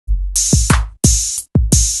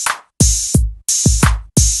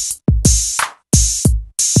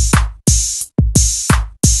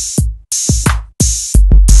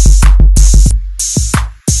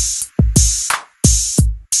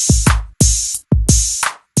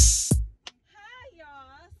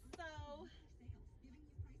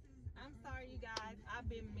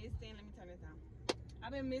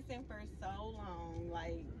I've been missing for so long,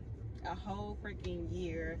 like a whole freaking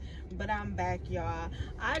year, but I'm back, y'all.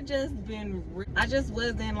 I just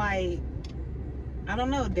wasn't like, I don't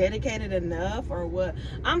know, dedicated enough or what.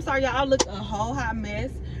 I'm sorry, y'all. I look a whole hot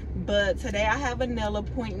mess, but today I have a nail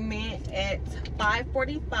appointment at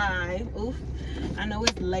 5:45. Oof, I know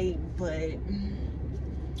it's late, but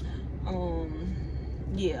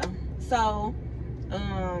yeah. So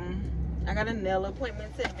I got a nail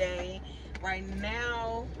appointment today. Right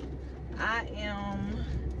now I am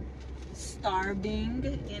starving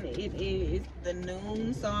and it is the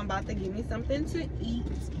noon, so I'm about to get me something to eat.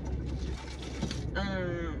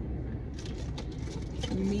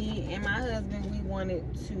 Me and my husband, we wanted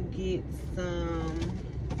to get some,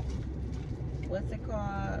 what's it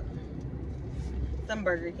called, some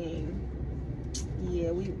Burger King. Yeah,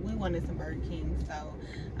 we wanted some Burger King, so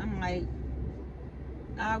I'm like,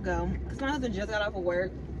 I'll go, because my husband just got off of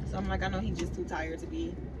work. So I'm like, I know he's just too tired to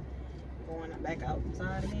be going back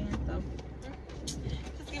outside again. So just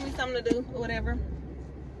give me something to do or whatever.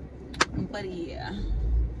 But yeah,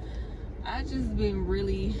 I just been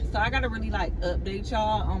really, so I gotta really like update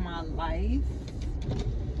y'all on my life.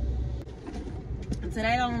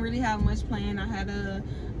 Today I don't really have much planned. I had a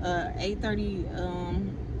 8:30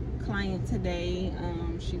 client today.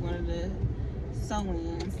 She wanted to sew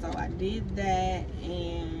in, so I did that,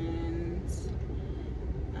 and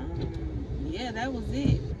yeah, that was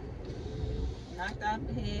it. Knocked out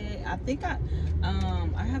the head. I think I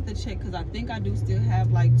have to check, because I think I do still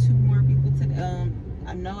have like 2 more people to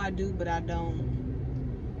I know I do, but I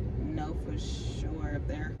don't know for sure if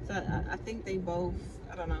they're, so I think they both,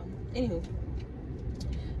 I don't know. Anywho,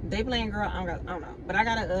 they playing girl, I don't know, but I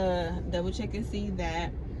gotta double check and see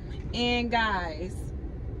that. And guys,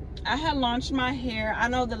 I had launched my hair. I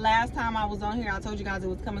know the last time I was on here I told you guys it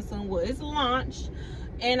was coming soon. Well, it's launched,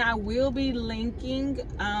 and I will be linking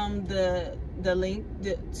the link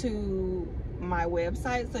to my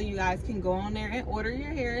website, so you guys can go on there and order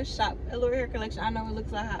your hair, shop Allure Hair Collection. I know it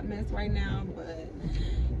looks like a hot mess right now, but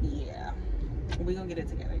yeah, we gonna get it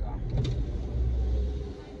together, y'all.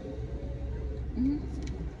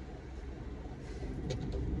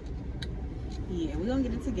 Yeah, we gonna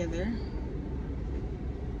get it together.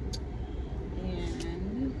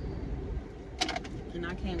 And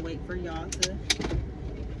I can't wait for y'all to,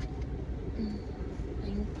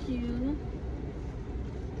 thank you.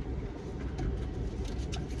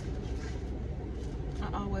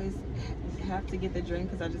 I always have to get the drink,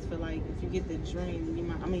 because I just feel like if you get the drink, you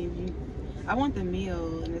might, I mean, if you, I want the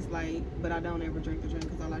meal, and it's like, but I don't ever drink the drink,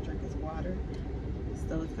 because all I drink is water,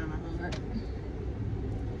 so it's kind of hard.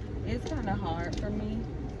 It's kind of hard for me,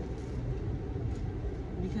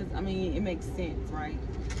 because I mean, it makes sense, right?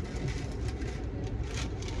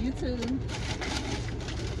 You too.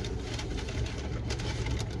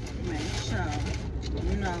 Make sure,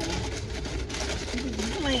 you know, people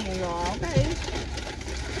be playing, y'all, okay?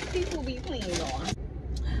 People be playing, y'all.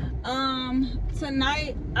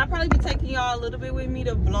 Tonight, I'll probably be taking y'all a little bit with me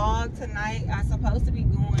to vlog tonight. I'm supposed to be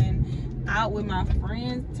going out with my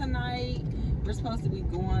friends tonight. We're supposed to be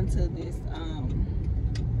going to this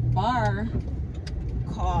bar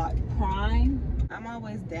called Prime. I'm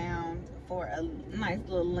always down for a nice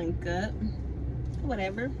little link up,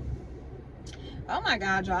 whatever. Oh my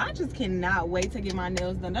god, y'all, I just cannot wait to get my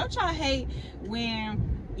nails done. Don't y'all hate when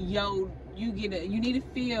you need to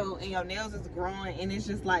feel and your nails is growing, and it's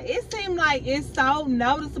just like, it seems like it's so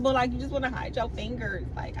noticeable, like you just want to hide your fingers.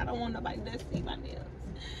 Like, I don't want nobody to see my nails.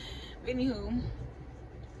 But anywho,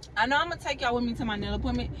 I know I'm gonna take y'all with me to my nail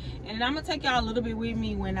appointment, and I'm gonna take y'all a little bit with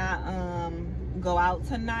me when I go out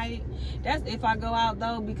tonight. That's if I go out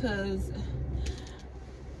though, because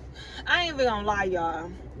I ain't even gonna lie, y'all.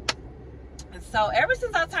 So ever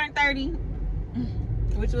since I turned 30,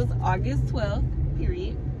 which was August 12th,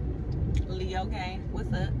 period, Leo gang,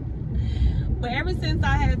 what's up? But ever since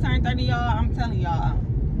I had turned 30, y'all, I'm telling y'all,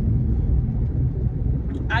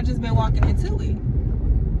 I just been walking into it.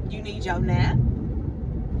 You need your nap,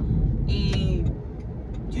 and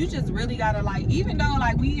you just really gotta, like, even though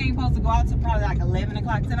like we ain't supposed to go out till probably like 11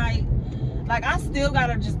 o'clock tonight, like I still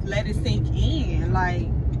gotta just let it sink in, like,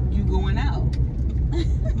 you going out.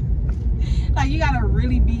 Like, you gotta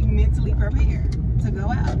really be mentally prepared to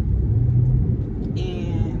go out.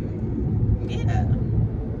 And yeah,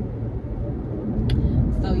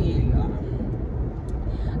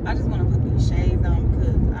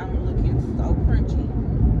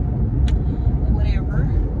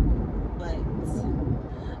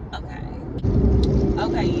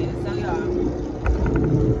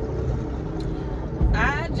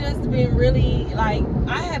 like,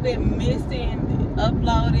 I have been missing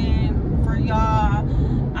uploading for y'all.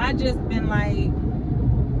 I just been like,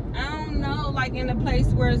 I don't know, like in a place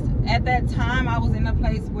where it's, at that time I was in a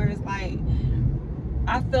place where it's like,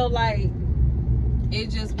 I felt like it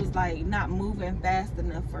just was like not moving fast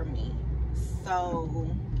enough for me. So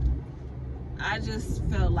I just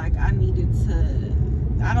felt like I needed to,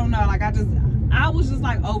 I don't know, like I was just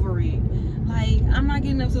like over it. Like, I'm not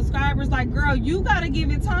getting enough subscribers. Like, girl, you gotta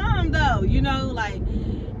give it time though, you know, like,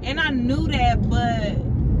 and I knew that, but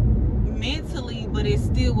mentally, but it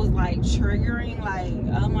still was like triggering, like,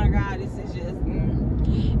 oh my God, this is just,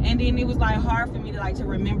 and then it was like hard for me to like to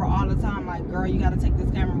remember all the time, like, girl, you gotta take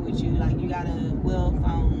this camera with you, like, you gotta, well,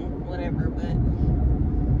 phone, whatever, but,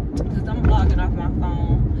 because I'm vlogging off my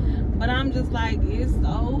phone, but I'm just like, it's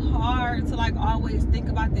so hard to like always think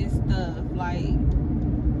about this stuff, like,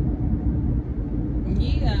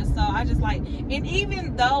 yeah. So I just like, and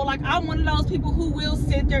even though like I'm one of those people who will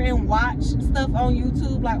sit there and watch stuff on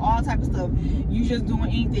YouTube, like all type of stuff, you just doing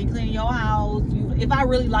anything, cleaning your house, you, if I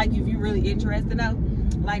really like you, if you're really interested though,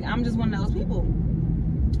 like, I'm just one of those people.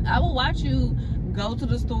 I will watch you go to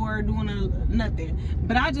the store doing nothing,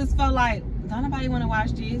 but I just felt like, don't nobody want to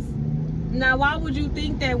watch this. Now, why would you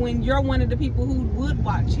think that when you're one of the people who would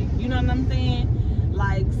watch it? You know what I'm saying?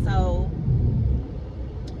 Like, so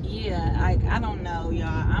yeah, I don't know, y'all.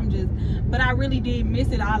 I'm just, but I really did miss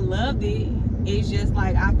it. I loved it. It's just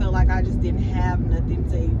like I felt like I just didn't have nothing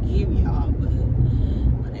to give y'all, but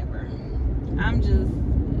whatever.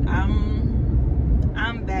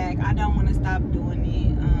 I'm back. I don't want to stop doing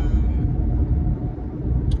it.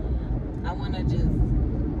 I want to just,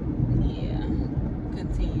 yeah,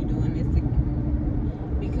 continue doing this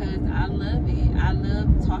because I love it. I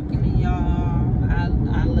love talking to y'all. I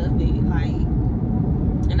love it. Like,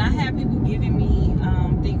 and I have people giving me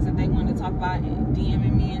things that they want to talk about and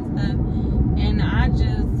DMing me and stuff. And I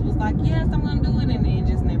just was like, yes, I'm going to do it. And then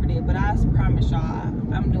just never did. But I promise y'all,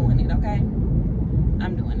 I'm doing it, okay?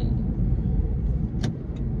 I'm doing it.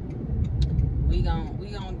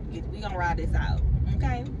 We gonna ride this out,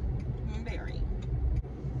 okay? I'm very.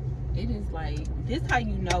 It is like, this how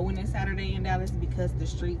you know when it's Saturday in Dallas, because the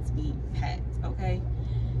streets be packed, okay?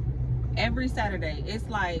 Every Saturday, it's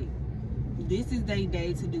like, this is their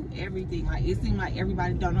day to do everything. Like, it seems like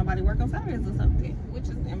everybody, don't nobody work on Saturdays or something, which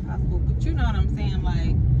is impossible, but you know what I'm saying.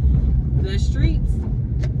 Like, the streets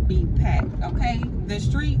be packed, okay? The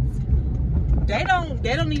streets, they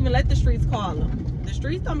don't even let the streets call them. The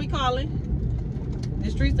streets don't be calling. The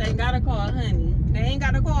streets ain't gotta call, honey. They ain't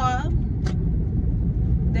gotta call.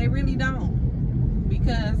 They really don't,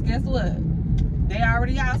 because guess what, they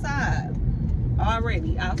already outside.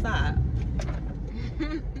 Already outside.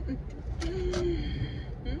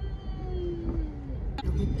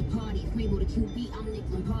 With the party, Quavo the QB, I'm Nick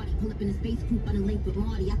Lombardi. Pull up in a space coupe on a link with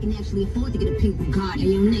Marty. I can actually afford to get a pink Bugatti. Hey,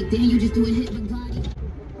 yo, Nick, then you just do a hit Bugatti.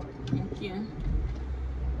 Thank you.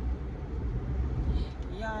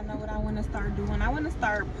 Y'all know what I want to start doing? I want to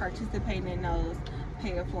start participating in those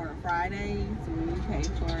Pay It Forward Fridays, where you pay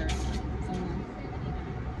for some,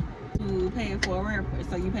 to pay it forward,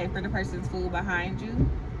 so you pay for the person's food behind you.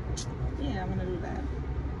 Yeah, I want to do that.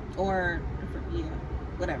 Or, yeah,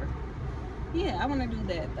 whatever. Yeah, I want to do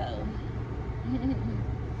that though.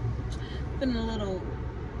 Been a little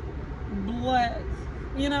black,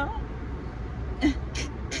 you know?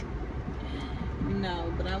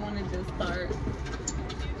 No, but I want to just start.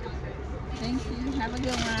 Thank you. Have a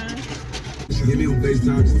good one. She hit me on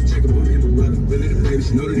FaceTime just to check up on me and my brother. Really the baby,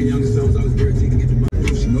 she know that the youngest selves I was guaranteed to get the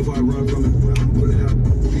money. She know if I run from it, I'm gonna put it out.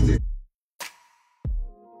 She said,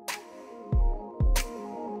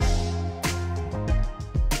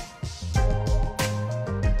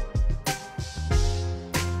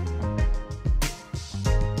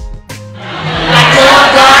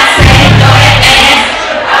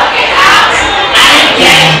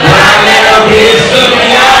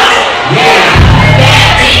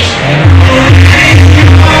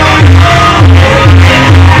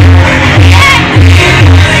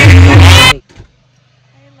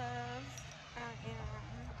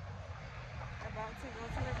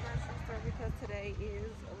 because today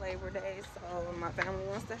is Labor Day, so my family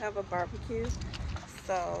wants to have a barbecue,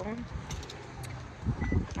 so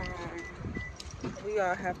we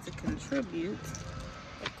all have to contribute,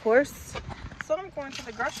 of course. So I'm going to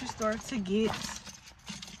the grocery store to get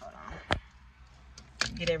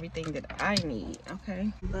everything that I need,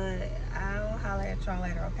 okay? But I'll holler at y'all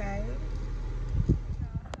later, okay? So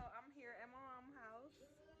I'm here at my mom's house.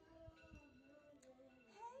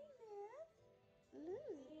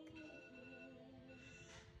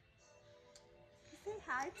 Say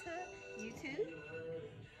hi to YouTube.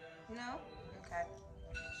 No? Okay.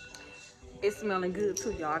 It's smelling good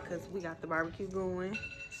too, y'all, because we got the barbecue going.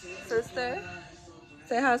 Sister,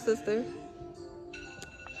 say hi, sister.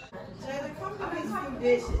 Jayla, come do these few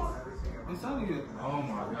dishes. It's only good. Oh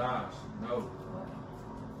my gosh, no.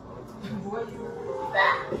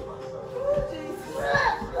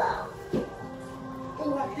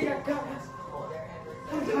 Oh, I think I got this.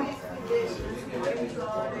 Come do these few dishes.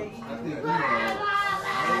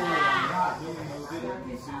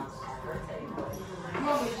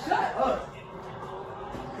 Mommy, shut up.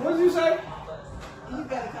 What did you say? You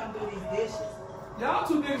better come do these dishes. Y'all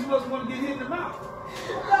two niggas must want to get hit in the mouth.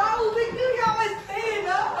 No, we do y'all stand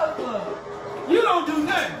up. You don't do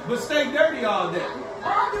nothing but stay dirty all day.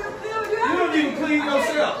 You don't even clean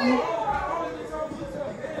yourself.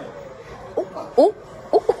 Oh,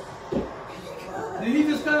 oh. Did he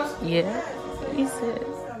just cuss? Yeah, he said.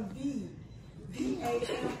 Some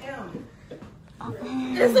V-A-M-M.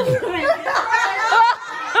 It's a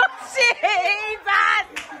shit,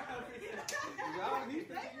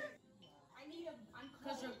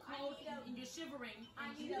 Because you're cold and you're shivering. I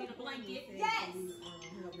need a blanket. Yes.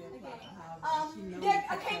 There's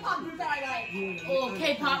a K-pop group that I like. Oh,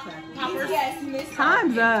 K-pop poppers. Yes, Miss.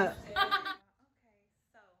 Time's up. Okay,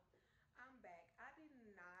 so I'm back. I did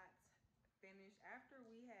not finish after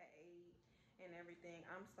we had ate and everything.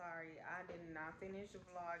 I'm sorry, I did not finish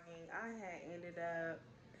vlogging. I had ended up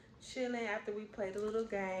chilling after we played a little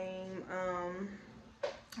game.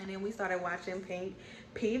 And then we started watching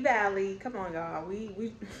P Valley. Come on, y'all.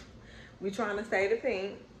 We trying to stay the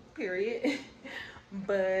pink, period.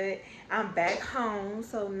 But I'm back home,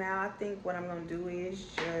 so now I think what I'm gonna do is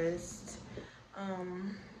just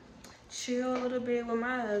chill a little bit with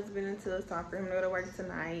my husband until it's time for him to go to work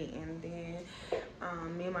tonight, and then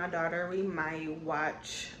me and my daughter, we might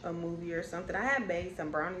watch a movie or something. I had baked some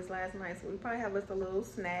brownies last night, so we probably have us a little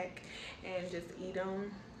snack and just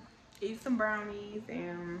eat some brownies,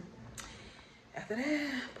 and after that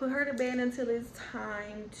put her to bed until it's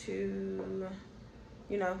time to,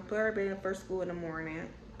 you know, put her to bed for school in the morning.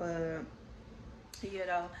 But you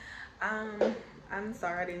know, I'm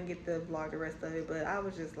sorry I didn't get to vlog the rest of it, but I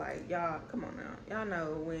was just like, y'all, come on now. Y'all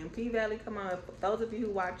know when P Valley come on, for those of you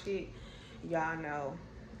who watch it, y'all know,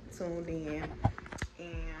 tuned in.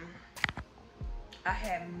 And I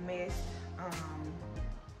had missed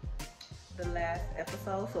the last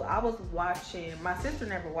episode, so I was watching. My sister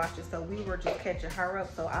never watched it, so we were just catching her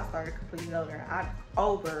up. So I started completely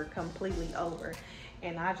over,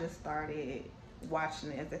 and I just started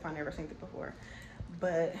watching it as if I never seen it before.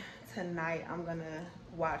 But tonight I'm gonna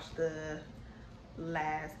watch the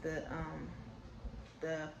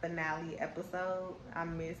finale episode. I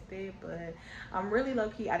missed it, but I'm really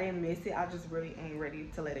low-key, I didn't miss it, I just really ain't ready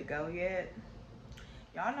to let it go yet.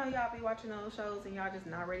 Y'all know y'all be watching those shows and y'all just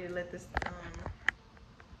not ready to let this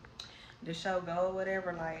the show go or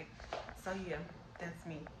whatever, like, so yeah, that's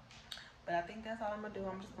me. But I think that's all I'm gonna do.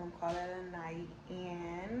 I'm just gonna call it a night,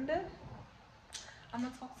 and I'm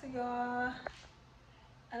gonna talk to y'all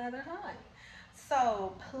another time.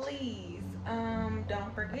 So please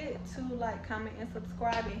don't forget to like, comment, and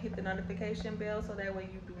subscribe, and hit the notification bell so that way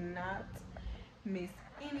you do not miss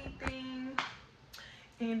anything.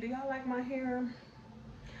 And do y'all like my hair?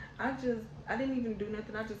 I didn't even do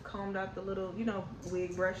nothing. I just combed out the little, you know,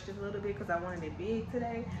 wig brush just a little bit because I wanted it big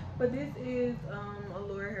today. But this is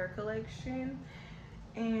Allure hair collection,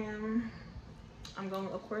 and I'm going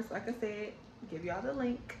to, of course, like I said, give y'all the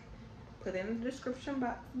link, put it in the description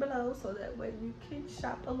box below so that way you can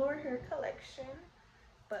shop Allure hair collection.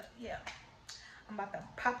 But yeah, I'm about to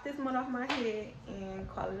pop this mud off my head and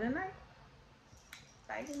call it a night.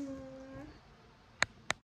 Bye.